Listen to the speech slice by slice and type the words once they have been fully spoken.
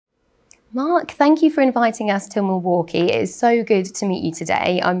Mark, thank you for inviting us to Milwaukee. It is so good to meet you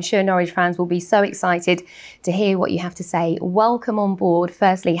today. I'm sure Norwich fans will be so excited to hear what you have to say. Welcome on board.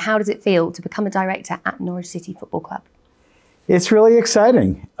 Firstly, how does it feel to become a director at Norwich City Football Club? It's really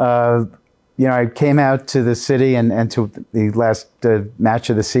exciting. I came out to the city and to the last match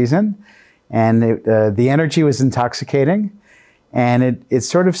of the season, and the energy was intoxicating. And it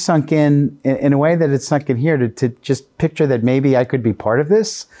sort of sunk in a way that it sunk in here to just picture that maybe I could be part of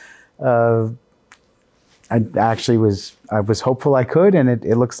this. I was hopeful I could, and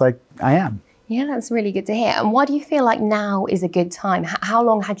it looks like I am. Yeah, that's really good to hear. And why do you feel like now is a good time? How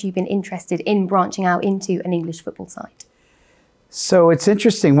long had you been interested in branching out into an English football side? So it's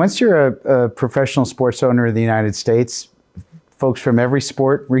interesting. Once you're a professional sports owner in the United States, folks from every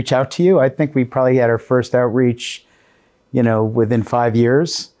sport reach out to you. I think we probably had our first outreach, within 5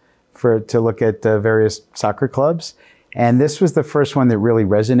 years to look at various soccer clubs. And this was the first one that really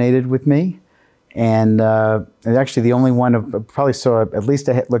resonated with me. And actually the only one, probably saw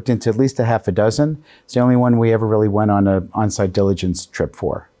looked into at least a half a dozen. It's the only one we ever really went on an on-site diligence trip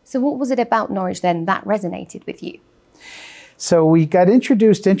for. So what was it about Norwich then that resonated with you? So we got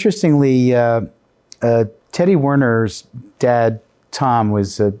introduced, interestingly, Teddy Werner's dad, Tom,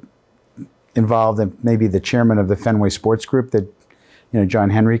 was involved in maybe the chairman of the Fenway Sports Group that John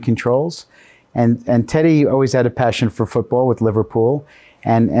Henry controls. And Teddy always had a passion for football with Liverpool,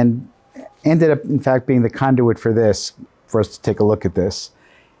 and ended up, in fact, being the conduit for us to take a look at this.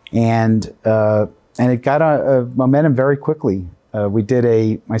 And it got a momentum very quickly.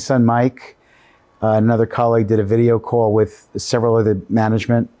 My son Mike, another colleague, did a video call with several of the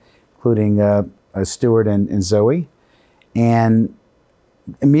management, including Stuart and Zoe, and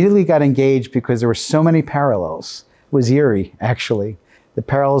immediately got engaged because there were so many parallels. It was eerie, actually. The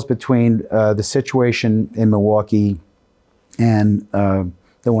parallels between the situation in Milwaukee and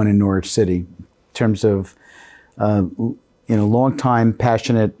the one in Norwich City, in terms of long-time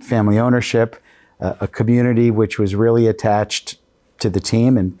passionate family ownership, a community which was really attached to the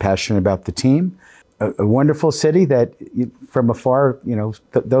team and passionate about the team, a wonderful city that from afar,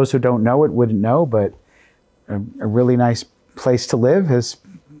 those who don't know it wouldn't know, but a really nice place to live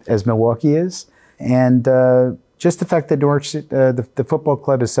as Milwaukee is, and just the fact that Norwich, the football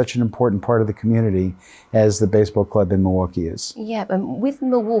club is such an important part of the community as the baseball club in Milwaukee is. Yeah, and with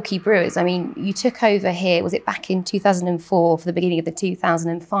Milwaukee Brewers, I mean, you took over here, was it back in 2004 for the beginning of the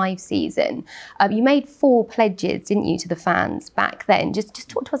 2005 season? You made 4 pledges, didn't you, to the fans back then? Just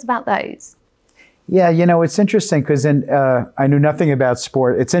talk to us about those. Yeah, it's interesting because I knew nothing about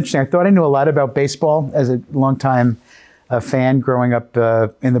sport. It's interesting. I thought I knew a lot about baseball as a longtime fan growing up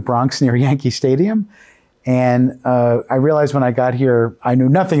in the Bronx near Yankee Stadium. And I realized when I got here, I knew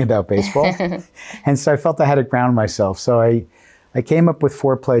nothing about baseball. And so I felt I had to ground myself. So I came up with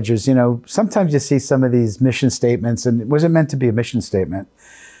 4 pledges. Sometimes you see some of these mission statements, and it wasn't meant to be a mission statement.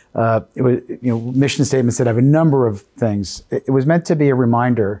 It was, mission statements that have a number of things. It was meant to be a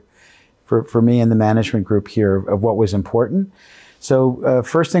reminder for me and the management group here of what was important. So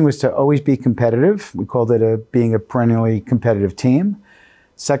first thing was to always be competitive. We called it being a perennially competitive team.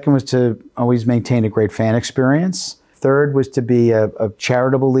 Second was to always maintain a great fan experience. Third was to be a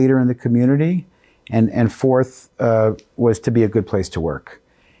charitable leader in the community. And fourth was to be a good place to work.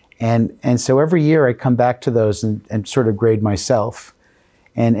 And so every year I come back to those and sort of grade myself.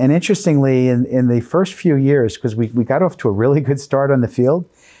 And interestingly, in the first few years, because we got off to a really good start on the field,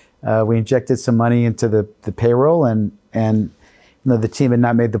 we injected some money into the payroll, and the team had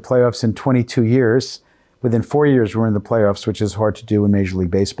not made the playoffs in 22 years. Within 4 years, we were in the playoffs, which is hard to do in Major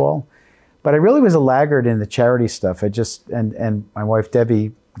League Baseball. But I really was a laggard in the charity stuff. And my wife,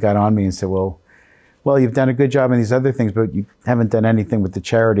 Debbie, got on me and said, well, you've done a good job in these other things, but you haven't done anything with the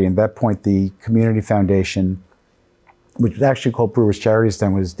charity. And at that point, the Community Foundation, which was actually called Brewers Charities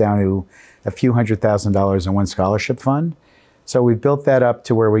then, was down to a few $100,000 in one scholarship fund. So we built that up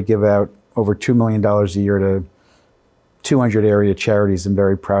to where we give out over $2 million a year to 200 area charities. I'm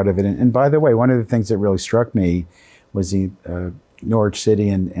very proud of it. And by the way, one of the things that really struck me was the Norwich City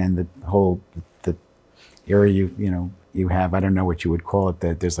and the whole the area you have. I don't know what you would call it.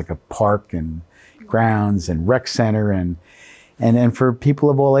 That there's like a park and grounds and rec center and for people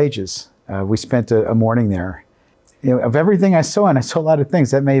of all ages. We spent a morning there. Of everything I saw, and I saw a lot of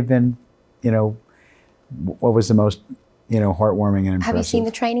things, that may have been, what was the most heartwarming and impressive. Have you seen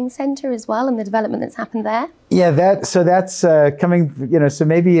the training center as well and the development that's happened there? Yeah, that's coming, so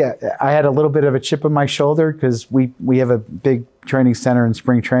maybe I had a little bit of a chip on my shoulder because we have a big training center in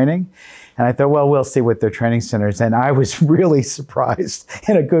spring training. And I thought, well, we'll see what their training center is. And I was really surprised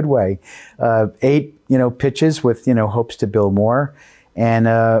in a good way. 8, pitches with, hopes to build more. And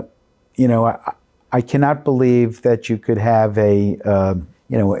I cannot believe that you could have a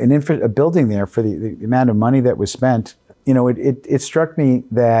building there for the amount of money that was spent. It struck me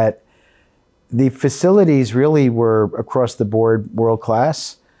that the facilities really were across the board world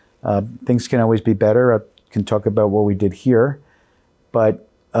class. Things can always be better. I can talk about what we did here, but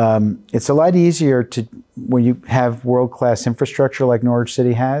it's a lot easier when you have world class infrastructure like Norwich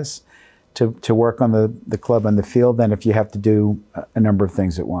City has, to work on the club on the field than if you have to do a number of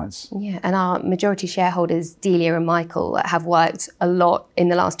things at once. Yeah, and our majority shareholders, Delia and Michael, have worked a lot in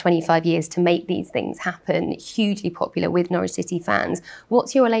the last 25 years to make these things happen, hugely popular with Norwich City fans.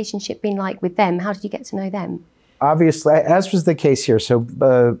 What's your relationship been like with them? How did you get to know them? Obviously, as was the case here, so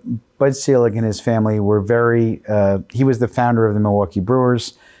Bud Selig and his family were he was the founder of the Milwaukee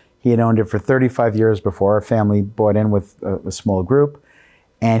Brewers. He had owned it for 35 years before our family bought in with a small group.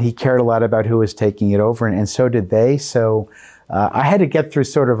 And he cared a lot about who was taking it over, and so did they. So I had to get through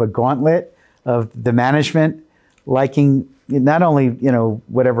sort of a gauntlet of the management liking not only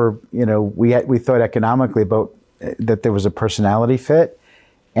whatever we thought economically, but that there was a personality fit,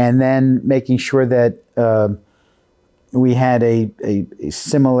 and then making sure that we had a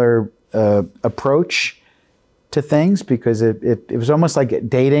similar approach to things, because it was almost like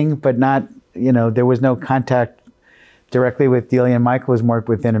dating, but not there was no contact directly with Delia and Michael, was more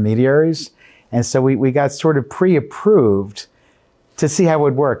with intermediaries. And so we got sort of pre-approved to see how it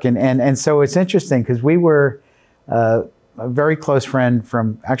would work. And so it's interesting because we were a very close friend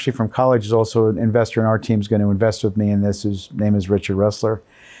from college, is also an investor in our team, is going to invest with me in this, whose name is Richard Ressler.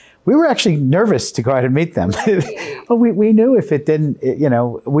 We were actually nervous to go out and meet them. But we knew if it didn't,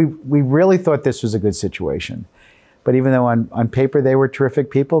 we really thought this was a good situation. But even though on paper they were terrific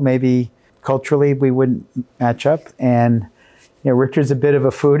people, maybe culturally we wouldn't match up. And Richard's a bit of a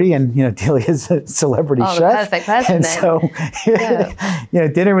foodie, and Delia's a celebrity chef. The perfect person. And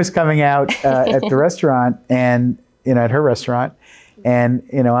so dinner was coming out at the restaurant, and at her restaurant, and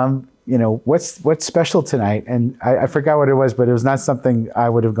I'm what's special tonight? And I forgot what it was, but it was not something I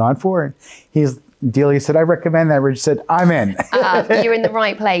would have gone for. And Delia said, I recommend that. Richard said, I'm in. You're in the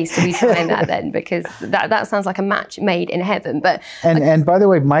right place to be trying that then, because that sounds like a match made in heaven. But and by the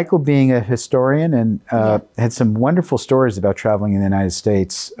way, Michael, being a historian, and had some wonderful stories about traveling in the United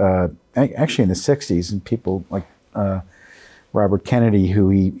States, actually in the 60s, and people like Robert Kennedy, who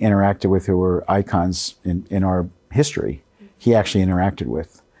he interacted with, who were icons in our history, he actually interacted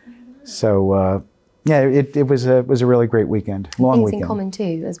with. So it was a really great weekend, long weekend. Things in common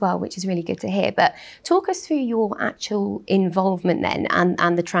too, as well, which is really good to hear. But talk us through your actual involvement then,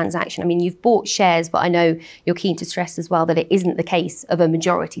 and the transaction. I mean, you've bought shares, but I know you're keen to stress as well that it isn't the case of a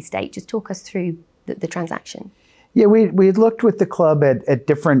majority stake. Just talk us through the transaction. Yeah, we had looked with the club at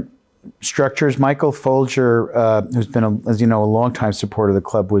different structures. Michael Folger, who's been, as you know, a longtime supporter of the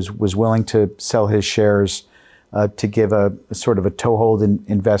club, was willing to sell his shares to give a sort of a toehold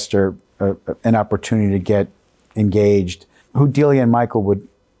investor an opportunity to get engaged, who Delia and Michael would,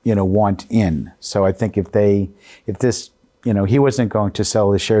 want in. So I think if this, he wasn't going to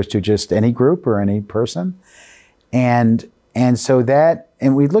sell his shares to just any group or any person. And so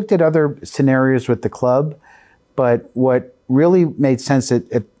and we looked at other scenarios with the club, but what really made sense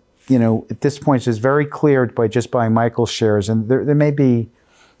at this point is very clear by just buying Michael's shares, and there may be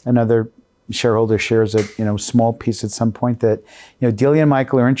another shareholder shares a small piece at some point, that Delia and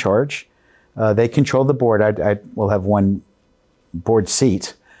Michael are in charge. They control the board. I will have one board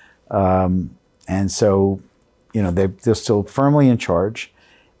seat, and so they're still firmly in charge,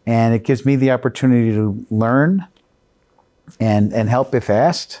 and it gives me the opportunity to learn and help if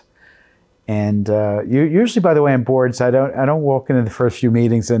asked. And usually, by the way, on boards, I don't walk into the first few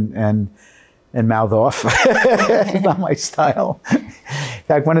meetings and mouth off. It's not my style. In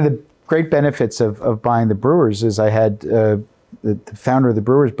fact, one of the great benefits of buying the Brewers is I had the founder of the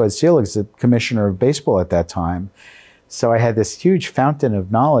Brewers, Bud Selig, is the commissioner of baseball at that time. So I had this huge fountain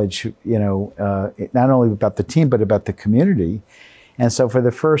of knowledge, not only about the team, but about the community. And so for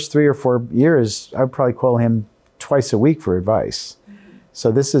the first 3 or 4 years, I would probably call him twice a week for advice.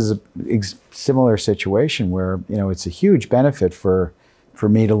 So this is a similar situation where, it's a huge benefit for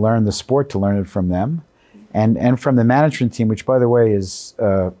me to learn the sport, to learn it from them, and from the management team, which, by the way, is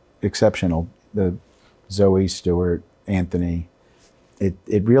exceptional. The Zoe, Stewart, Anthony,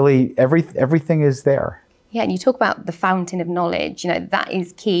 it really, everything is there. Yeah, and you talk about the fountain of knowledge, that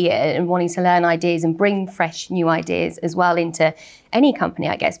is key, and wanting to learn ideas and bring fresh new ideas as well into any company,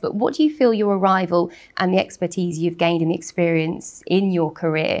 I guess. But what do you feel your arrival and the expertise you've gained and the experience in your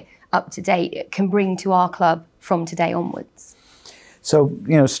career up to date can bring to our club from today onwards? So,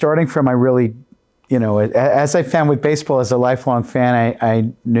 starting from, I really you know, as I found with baseball as a lifelong fan,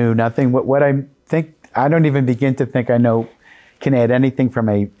 I knew nothing. What I think, I don't even begin to think I can add anything from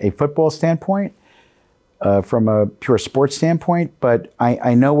a football standpoint, from a pure sports standpoint, but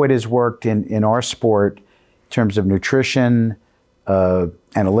I know what has worked in our sport in terms of nutrition,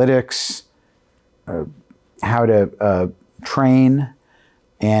 analytics, how to train,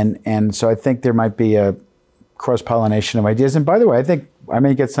 and so I think there might be a cross-pollination of ideas. And by the way, I think I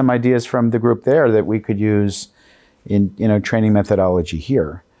may get some ideas from the group there that we could use in training methodology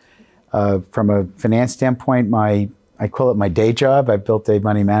here. From a finance standpoint, I call it my day job. I built a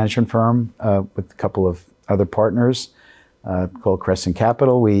money management firm with a couple of other partners called Crescent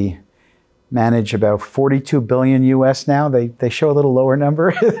Capital. We manage about 42 billion US now. They show a little lower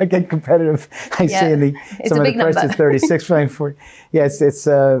number. I get competitive. I see in some of the press it's 36 billion. 40. Yeah, it's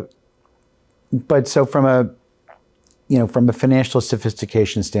but so from a financial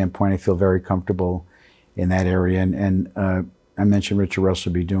sophistication standpoint, I feel very comfortable in that area. And I mentioned Richard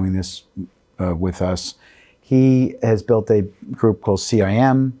Russell will be doing this with us. He has built a group called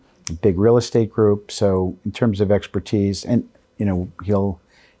CIM, a big real estate group. So in terms of expertise, and he'll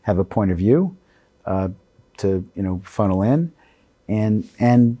have a point of view to funnel in.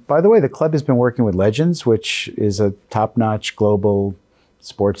 And by the way, the club has been working with Legends, which is a top-notch global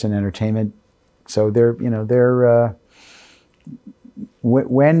sports and entertainment. So they're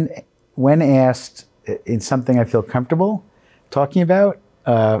when asked in something I feel comfortable talking about,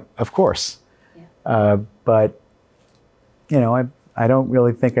 of course. Yeah. But I don't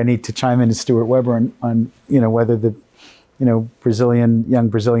really think I need to chime in to Stuart Weber on whether the young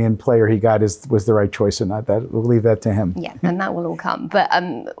Brazilian player he got was the right choice or not. We'll leave that to him. Yeah, and that will all come. But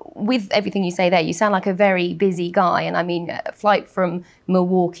with everything you say there, you sound like a very busy guy. And I mean, a flight from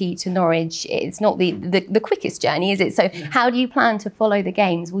Milwaukee to Norwich, it's not the quickest journey, is it? So how do you plan to follow the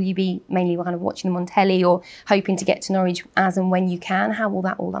games? Will you be mainly kind of watching them on telly or hoping to get to Norwich as and when you can? How will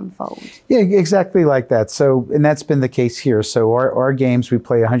that all unfold? Yeah, exactly like that. So, and that's been the case here. So our games, we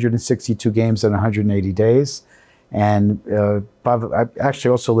play 162 games in 180 days. And I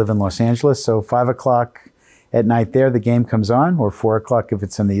actually also live in Los Angeles, so 5 o'clock at night there, the game comes on, or 4 o'clock if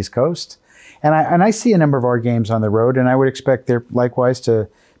it's on the East Coast. And I see a number of our games on the road, and I would expect they're likewise to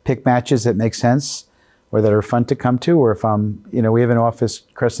pick matches that make sense or that are fun to come to. Or if we have an office,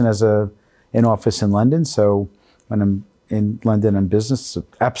 Crescent has an office in London, so when I'm in London on business,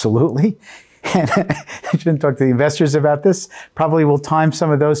 absolutely. And I shouldn't talk to the investors about this. Probably will time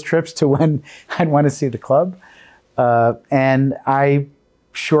some of those trips to when I'd want to see the club. And I'm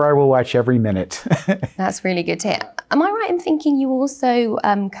sure I will watch every minute. That's really good to hear. Am I right in thinking you also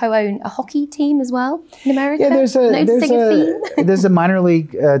co-own a hockey team as well in America? Yeah, there's a minor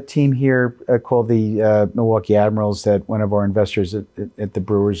league team here called the Milwaukee Admirals that one of our investors at the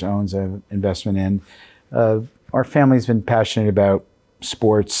Brewers owns an investment in. Our family's been passionate about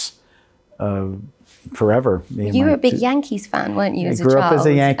sports forever. You were a big Yankees fan, weren't you, as a child? I grew up as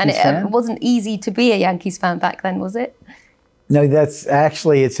a Yankees fan. And it wasn't easy to be a Yankees fan back then, was it? No, that's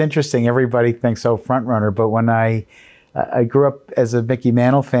actually, it's interesting. Everybody thinks, oh, front runner. But when I grew up as a Mickey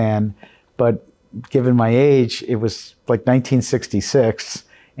Mantle fan, but given my age, it was like 1966,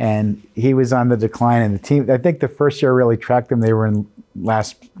 and he was on the decline in the team. I think the first year I really tracked them, they were in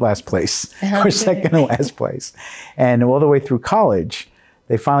last place, or second to last place. And all the way through college,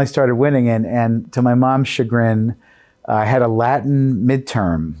 they finally started winning, and to my mom's chagrin, I had a Latin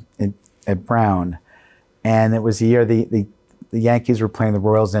midterm at Brown, and it was the year the Yankees were playing the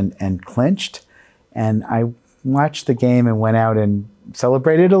Royals and clinched, and I watched the game and went out and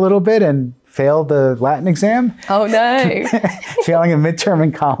celebrated a little bit and failed the Latin exam. Oh no! Failing a midterm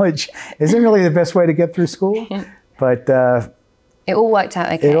in college isn't really the best way to get through school, but it all worked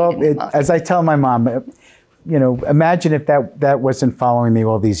out okay. As I tell my mom. Imagine if that wasn't following me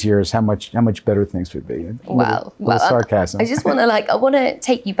all these years, how much better things would be. Well, sarcasm. I just want to I want to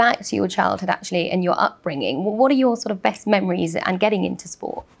take you back to your childhood actually and your upbringing. What are your sort of best memories and getting into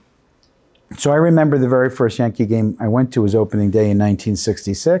sport? So I remember the very first Yankee game I went to was opening day in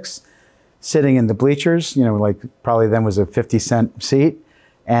 1966, sitting in the bleachers. Probably then was a 50-cent seat,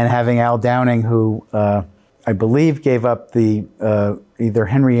 and having Al Downing, who I believe gave up the either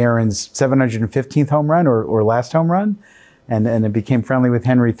Henry Aaron's 715th home run or last home run, and it became friendly with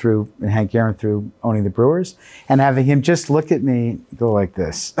Henry through Hank Aaron through owning the Brewers, and having him just look at me, go like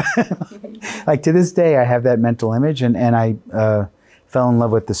this. Like to this day, I have that mental image, and I fell in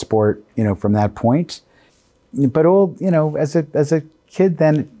love with the sport, from that point. But as a kid,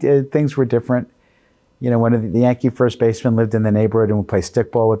 then things were different. One of the Yankee first basemen lived in the neighborhood and would play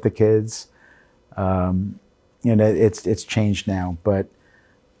stickball with the kids. It's changed now, but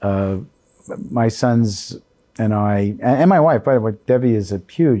my sons and I, and my wife, by the way, Debbie is a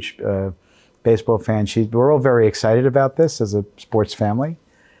huge baseball fan. We're all very excited about this as a sports family.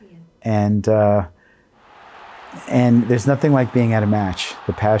 Yeah. And there's nothing like being at a match.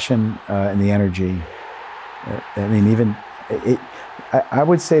 The passion and the energy. I mean, even I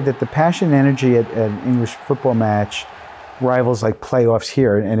would say that the passion and energy at an English football match rivals like playoffs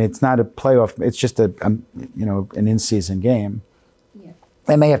here, and it's not a playoff. It's just an in-season game. Yeah.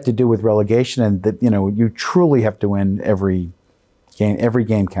 That may have to do with relegation, and that you truly have to win every game. Every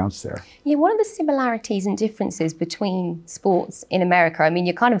game counts there. Yeah. What are the similarities and differences between sports in America? I mean,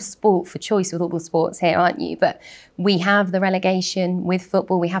 you're kind of sport for choice with all the sports here, aren't you? But we have the relegation with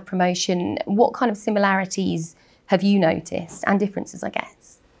football. We have promotion. What kind of similarities have you noticed, and differences, I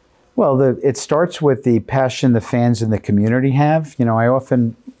guess? Well, it starts with the passion the fans and the community have. I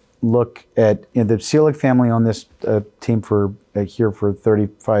often look at the Selig family on this team for here for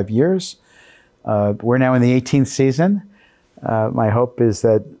 35 years. We're now in the 18th season. My hope is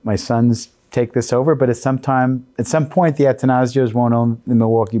that my sons take this over, but at some point, the Attanasios won't own the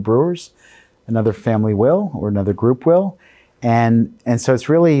Milwaukee Brewers. Another family will, or another group will, and so it's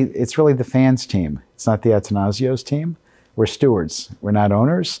really the fans' team. It's not the Attanasios team. We're stewards. We're not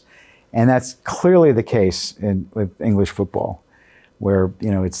owners. And that's clearly the case with English football, where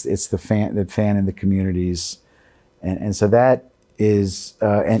it's the fan in the communities, and so that is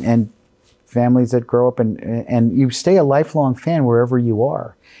and families that grow up and you stay a lifelong fan wherever you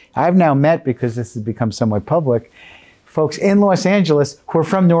are. I've now met, because this has become somewhat public, folks in Los Angeles who are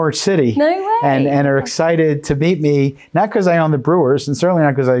from Norwich City. No way. And are excited to meet me, not because I own the Brewers, and certainly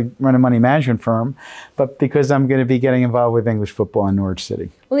not because I run a money management firm, but because I'm going to be getting involved with English football in Norwich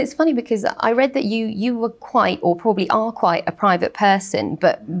City. Well, it's funny because I read that you were quite, or probably are quite, a private person,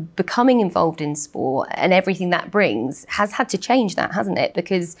 but becoming involved in sport and everything that brings has had to change that, hasn't it?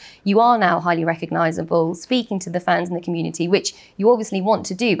 Because you are now highly recognisable, speaking to the fans in the community, which you obviously want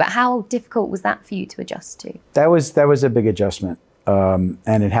to do. But how difficult was that for you to adjust to? That was a big adjustment, and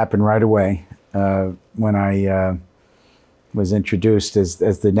it happened right away when I was introduced as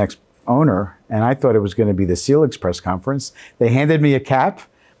the next owner, and I thought it was going to be the Selig's press conference. They handed me a cap,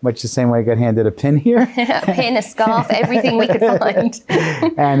 much the same way I got handed a pin here. A pin, a scarf, everything we could find.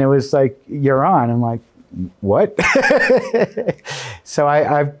 And it was like, you're on. I'm like, what? So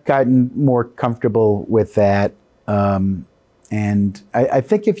I've gotten more comfortable with that. And I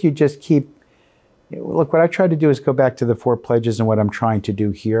think if you just look, what I try to do is go back to the 4 pledges and what I'm trying to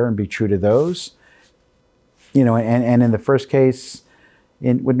do here and be true to those. And in the first case,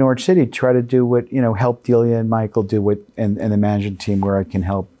 with Norwich City, try to do what, help Delia and Michael do what, and the management team where I can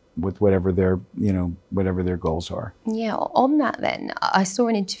help with whatever their goals are. Yeah, on that then, I saw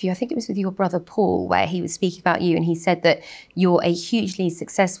an interview, I think it was with your brother Paul, where he was speaking about you, and he said that you're a hugely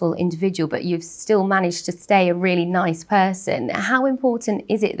successful individual, but you've still managed to stay a really nice person. How important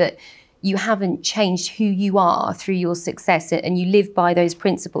is it that you haven't changed who you are through your success and you live by those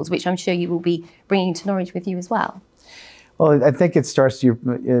principles, which I'm sure you will be bringing to Norwich with you as well? Well, I think it starts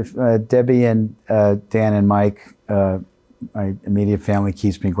if Debbie and Dan and Mike, my immediate family,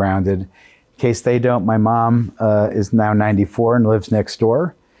 keeps me grounded. In case they don't, my mom is now 94 and lives next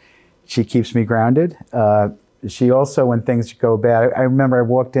door. She keeps me grounded. She also, when things go bad, I remember I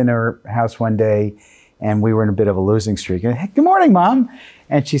walked in her house one day and we were in a bit of a losing streak. And, hey, good morning, Mom.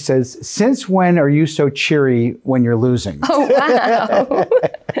 And she says, since when are you so cheery when you're losing? Oh, wow.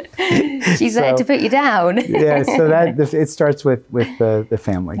 She's there to put you down. Yeah, so it starts with the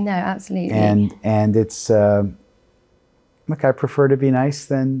family. No, absolutely. And it's, look, I prefer to be nice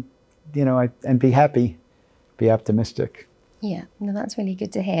than, and be happy, be optimistic. Yeah, no, that's really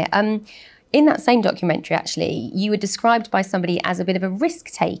good to hear. In that same documentary, actually, you were described by somebody as a bit of a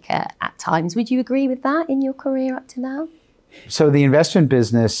risk taker at times. Would you agree with that in your career up to now? So the investment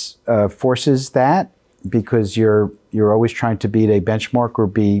business forces that, because you're always trying to beat a benchmark or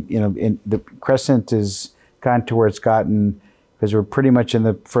be, the Crescent has gotten to where it's gotten because we're pretty much in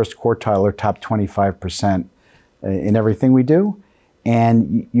the first quartile or top 25% in everything we do.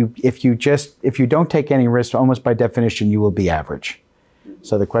 And if you don't take any risk, almost by definition, you will be average.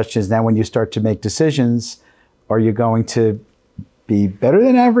 So the question is now, when you start to make decisions, are you going to be better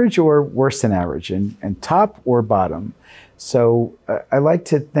than average or worse than average, and top or bottom? So I like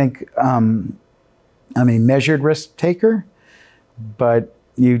to think I'm a measured risk taker, but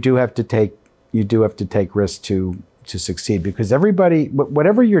you do have to take risks to succeed, because everybody,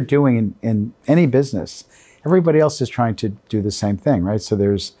 whatever you're doing in any business, everybody else is trying to do the same thing, right? So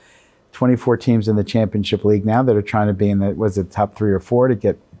there's 24 teams in the championship league now that are trying to be in the top 3 or 4 to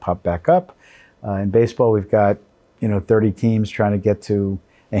get popped back up. In baseball, we've got 30 teams trying to get to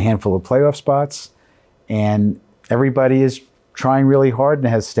a handful of playoff spots, and everybody is trying really hard and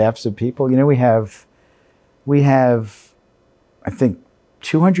has staffs of people. You know, we have, I think,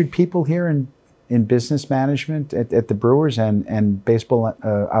 200 people here in business management at the Brewers and baseball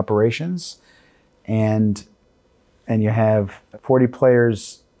operations, and you have 40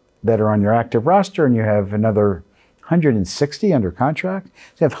 players that are on your active roster, and you have another 160 under contract.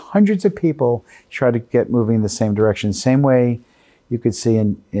 So you have hundreds of people try to get moving in the same direction. Same way you could see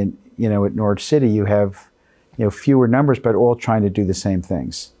in you know, at Norwich City, you have, you know, fewer numbers, but all trying to do the same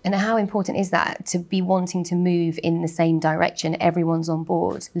things. And how important is that, to be wanting to move in the same direction? Everyone's on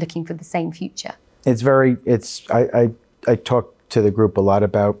board, looking for the same future. I talked to the group a lot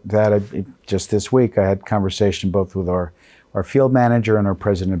about that. Just this week, I had conversation both with our field manager and our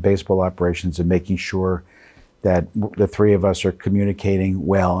president of baseball operations, and making sure that the three of us are communicating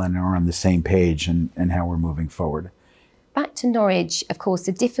well and are on the same page and how we're moving forward. Back to Norwich, of course,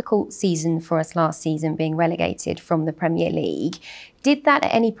 a difficult season for us last season, being relegated from the Premier League. Did that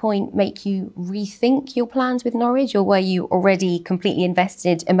at any point make you rethink your plans with Norwich, or were you already completely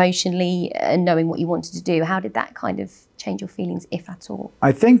invested emotionally and knowing what you wanted to do? How did that kind of change your feelings, if at all?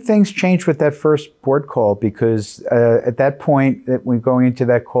 I think things changed with that first board call, because at that point, when going into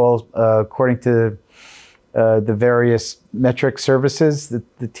that call, according to the various metric services,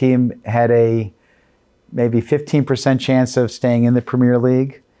 the team had a maybe 15% chance of staying in the Premier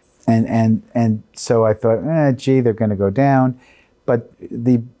League. And so I thought, gee, they're going to go down. But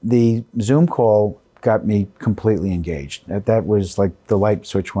the Zoom call got me completely engaged. That was like the light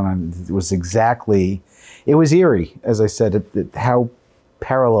switch went on. It was exactly, it was eerie, as I said, how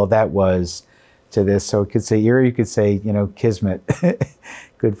parallel that was to this. So it could say eerie, you could say, you know, kismet,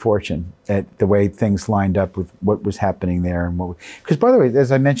 good fortune, at the way things lined up with what was happening there. And what, because by the way,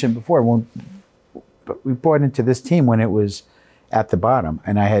 as I mentioned before, but we bought into this team when it was at the bottom,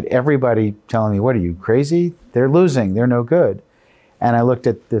 and I had everybody telling me, what are you, crazy? They're losing, they're no good. And I looked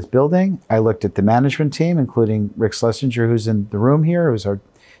at this building, I looked at the management team, including Rick Schlesinger, who's in the room here, who's our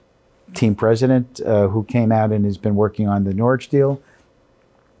team president, who came out and has been working on the Norwich deal.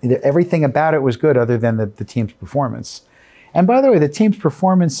 Everything about it was good, other than the team's performance. And by the way, the team's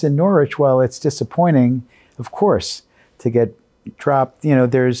performance in Norwich, while it's disappointing, of course, to get dropped,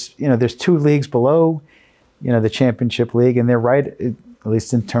 there's 2 leagues below, the Championship League, and they're right, at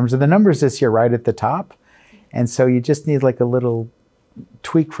least in terms of the numbers this year, right at the top. And so you just need like a little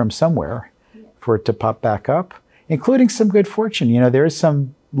tweak from somewhere for it to pop back up, including some good fortune. There is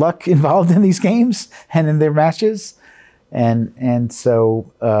some luck involved in these games and in their matches. And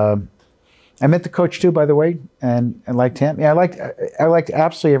so I met the coach too, by the way, and I liked him. Yeah, I liked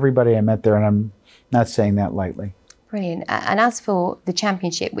absolutely everybody I met there, and I'm not saying that lightly. Brilliant. And as for the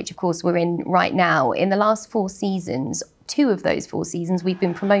Championship, which of course we're in right now, in the last 4 seasons, 2 of those 4 seasons, we've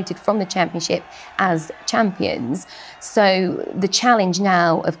been promoted from the Championship as champions. So the challenge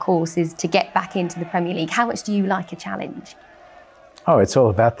now, of course, is to get back into the Premier League. How much do you like a challenge? Oh, it's all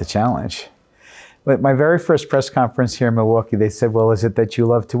about the challenge. But my very first press conference here in Milwaukee, they said, well, is it that you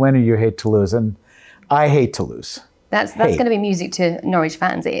love to win or you hate to lose? And I hate to lose. That's going to be music to Norwich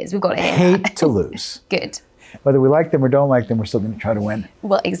fans' ears. We've got to hear hate that. To lose. Good. Whether we like them or don't like them, we're still going to try to win.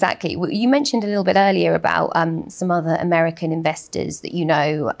 Well, exactly. You mentioned a little bit earlier about some other American investors that you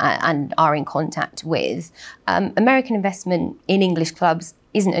know and are in contact with. American investment in English clubs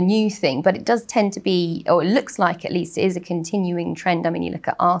isn't a new thing, but it does tend to be, or it looks like at least it is a continuing trend. I mean, you look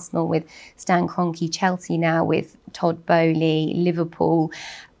at Arsenal with Stan Kroenke, Chelsea now with Todd Boehly, Liverpool.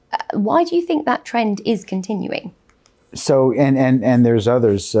 Why do you think that trend is continuing? So, and there's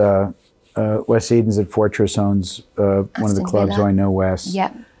others. Wes Edens at Fortress owns one of the clubs, so I know Wes.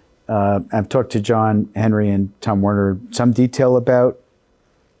 Yep. I've talked to John Henry and Tom Werner some detail about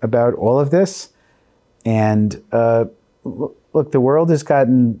all of this. And look, the world has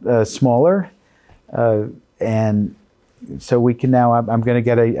gotten smaller. And so we can now, I'm going to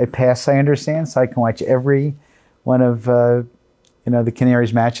get a pass, I understand, so I can watch every one of the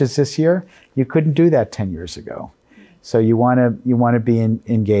Canaries matches this year. You couldn't do that 10 years ago. So you want to be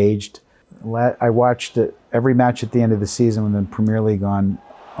engaged. I watched every match at the end of the season when the Premier League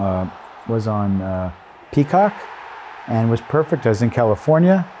was on Peacock, and it was perfect. I was in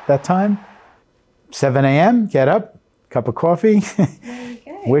California that time. 7 a.m., get up, cup of coffee.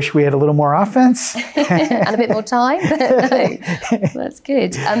 Wish we had a little more offense. And a bit more time. No, that's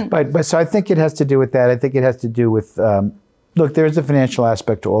good. But so I think it has to do with that. I think it has to do with, look, there's a financial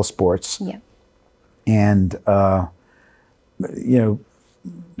aspect to all sports. Yeah. And,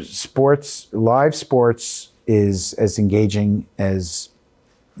 sports, live sports is as engaging as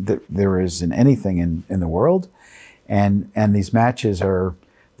there is in anything in the world. And these matches are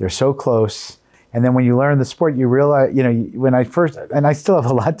They're so close. And then when you learn the sport, you realize, when I first, and I still have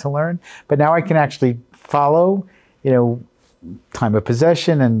a lot to learn, but now I can actually follow, time of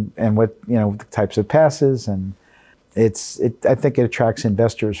possession and what, the types of passes. And I think it attracts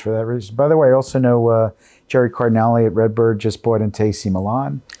investors for that reason. By the way, I also know Jerry Cardinale at Redbird just bought into AC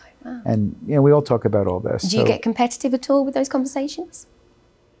Milan. Wow. And, we all talk about all this. Do you get competitive at all with those conversations?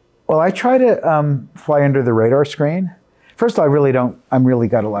 Well, I try to fly under the radar screen. First of all, I'm really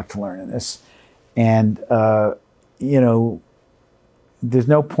got a lot to learn in this. And, there's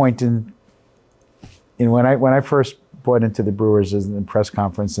no point in when I first bought into the Brewers in the press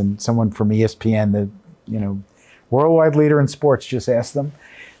conference, and someone from ESPN, the, worldwide leader in sports, just asked them,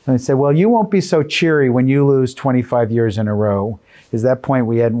 and they said, well, you won't be so cheery when you lose 25 years in a row. Because at that point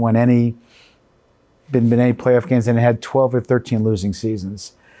we hadn't won any playoff games, and it had 12 or 13 losing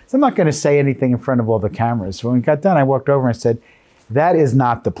seasons. So I'm not going to say anything in front of all the cameras. So when we got done, I walked over and said, that is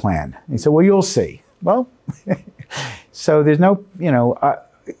not the plan. And he said, well, you'll see. Well, so there's no,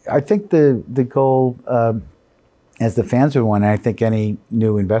 I think the goal, as the fans would want, and I think any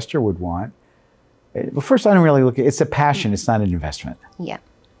new investor would want, well, first, I don't really look at it's a passion. It's not an investment. Yeah.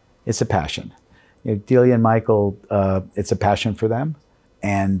 It's a passion. Delia and Michael, it's a passion for them.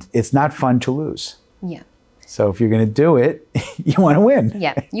 And it's not fun to lose. Yeah. So if you're going to do it, you want to win.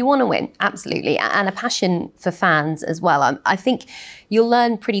 Yeah, you want to win, absolutely. And a passion for fans as well. I think you'll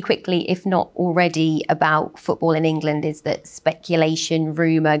learn pretty quickly, if not already, about football in England is that speculation,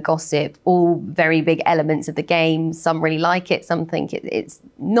 rumour, gossip, all very big elements of the game. Some really like it, some think it's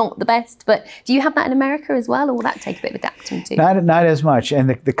not the best. But do you have that in America as well, or will that take a bit of adapting to? Not as much. And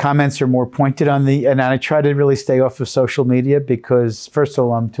the comments are more pointed on and I try to really stay off of social media because, first of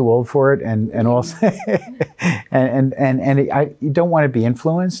all, I'm too old for it. And also... you don't want to be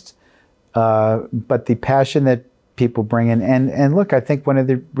influenced, but the passion that people bring in, and look, I think one of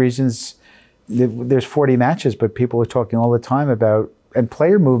the reasons there's 40 matches, but people are talking all the time about, and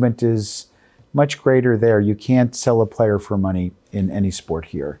player movement is much greater there. You can't sell a player for money in any sport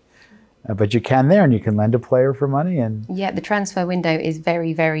here, but you can there, and you can lend a player for money. And yeah, the transfer window is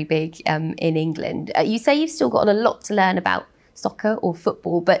very, very big in England. You say you've still got a lot to learn about soccer or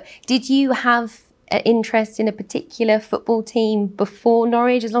football, but did you have interest in a particular football team before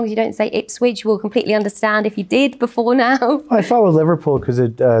Norwich? As long as you don't say Ipswich, we'll completely understand if you did before now. Well, I followed Liverpool because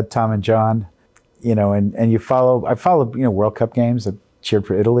of Tom and John, and I followed, World Cup games. I cheered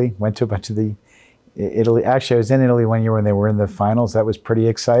for Italy, went to a bunch of the Italy. Actually, I was in Italy one year when they were in the finals. That was pretty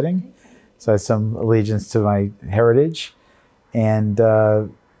exciting. So I had some allegiance to my heritage. And,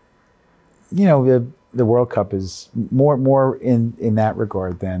 the World Cup is more in that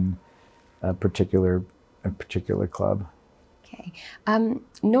regard than a particular club. Okay.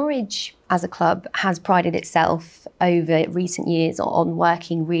 Norwich as a club has prided itself over recent years on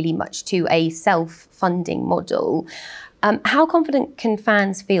working really much to a self-funding model. How confident can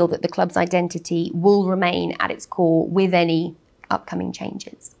fans feel that the club's identity will remain at its core with any upcoming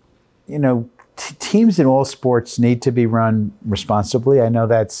changes? Teams in all sports need to be run responsibly. I know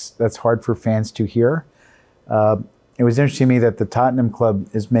that's hard for fans to hear. It was interesting to me that the Tottenham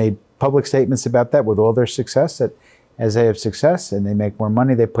club has made public statements about that with all their success, that as they have success and they make more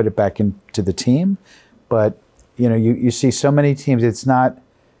money, they put it back into the team. But, you see so many teams, it's not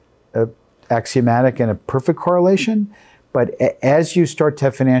axiomatic and a perfect correlation, but as you start to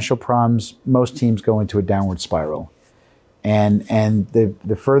have financial problems, most teams go into a downward spiral. And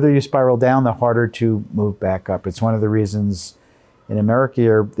the further you spiral down, the harder to move back up. It's one of the reasons in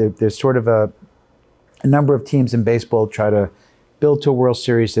America, there's sort of a number of teams in baseball try to build to a World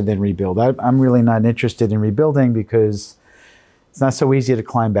Series and then rebuild. I'm really not interested in rebuilding because it's not so easy to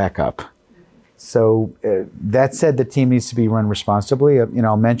climb back up. So that said, the team needs to be run responsibly.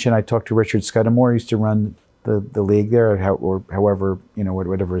 I'll mention I talked to Richard Scudamore, who used to run the league there, or however,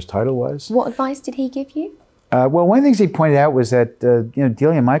 whatever his title was. What advice did he give you? Well, one of the things he pointed out was that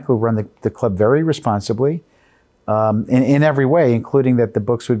Delia and Michael run the club very responsibly in every way, including that the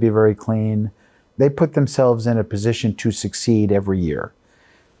books would be very clean. They put themselves in a position to succeed every year.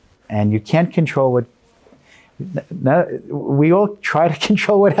 And you can't control what... we all try to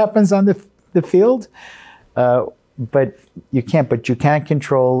control what happens on the field, but you can't. But you can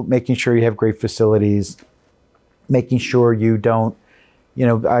control making sure you have great facilities, making sure you don't...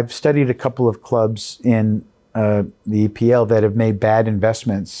 I've studied a couple of clubs in the EPL that have made bad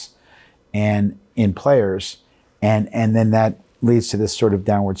investments and in players, and then that leads to this sort of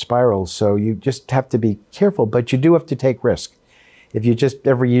downward spiral. So you just have to be careful, but you do have to take risk. If you just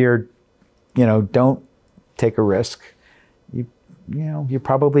every year, don't take a risk, you're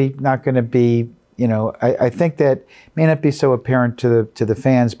probably not going to be, I think that may not be so apparent to the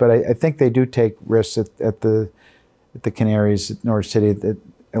fans, but I think they do take risks at the Canaries at Norwich City that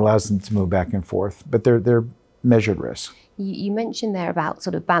allows them to move back and forth. But they're measured risks. You mentioned there about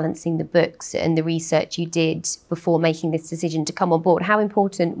sort of balancing the books and the research you did before making this decision to come on board. How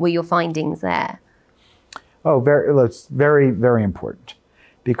important were your findings there? Oh, it's very, very important.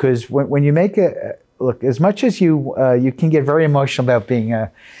 Because when you make look, as much as you can get very emotional about being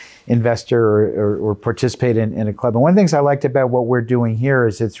a investor or participate in a club. And one of the things I liked about what we're doing here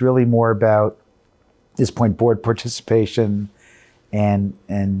is it's really more about, at this point, board participation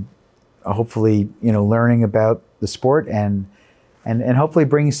and hopefully, learning about the sport and hopefully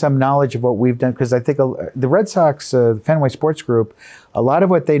bringing some knowledge of what we've done. Because I think the Red Sox, Fenway Sports Group, a lot of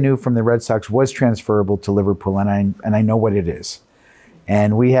what they knew from the Red Sox was transferable to Liverpool, and I know what it is.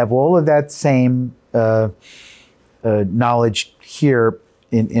 And we have all of that same knowledge here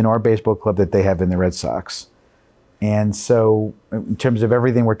in our baseball club that they have in the Red Sox. And so in terms of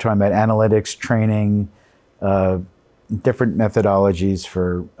everything we're talking about, analytics, training, different methodologies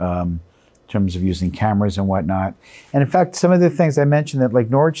for in terms of using cameras and whatnot. And in fact, some of the things I mentioned that like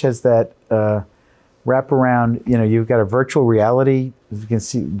Norwich has that wraparound, you've got a virtual reality. As you can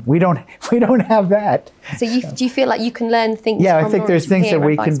see, we don't have that. So do you feel like you can learn things Yeah, from I think Norwich there's things that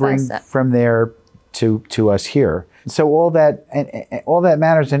we can bring from there to us here. So all that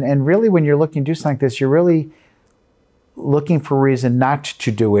matters. And really when you're looking to do something like this, you're really looking for a reason not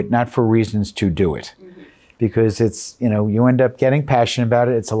to do it, not for reasons to do it. Mm-hmm. Because it's, you end up getting passionate about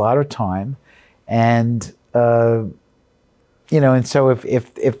it. It's a lot of time. And, and so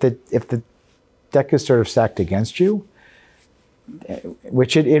if the deck is sort of stacked against you,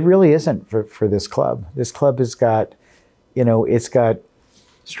 which it really isn't for this club. This club has got, it's got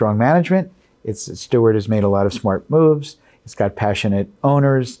strong management. Stewart has made a lot of smart moves. It's got passionate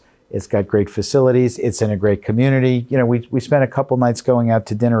owners. It's got great facilities. It's in a great community. We spent a couple nights going out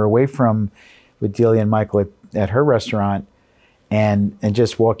to dinner away with Delia and Michael at her restaurant and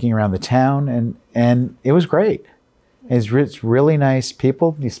just walking around the town. And it was great. It's really nice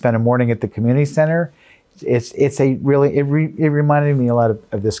people. You spent a morning at the community center. It reminded me a lot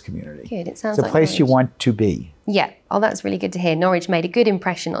of this community. Good. It sounds like a place Norwich. You want to be. Yeah. Oh, that's really good to hear. Norwich made a good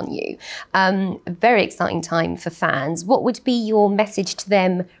impression on you. A very exciting time for fans. What would be your message to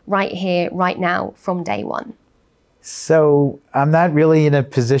them right here, right now, from day one? So I'm not really in a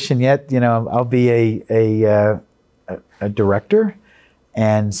position yet. I'll be a director,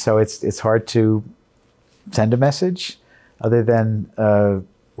 and so it's hard to send a message other than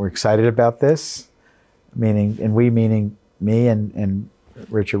we're excited about this. Meaning me and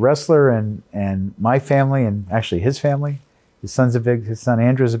Richard Ressler and my family and actually his family. His son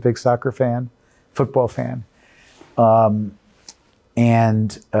Andrew's a big soccer fan, football fan.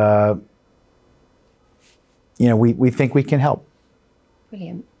 We think we can help.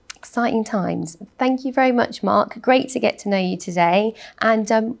 Brilliant. Exciting times. Thank you very much, Mark. Great to get to know you today,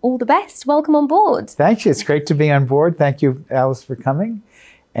 and all the best. Welcome on board. Thank you. It's great to be on board. Thank you, Alice, for coming.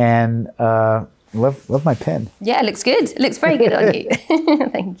 And love my pen. Yeah, it looks good. It looks very good on you.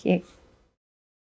 Thank you.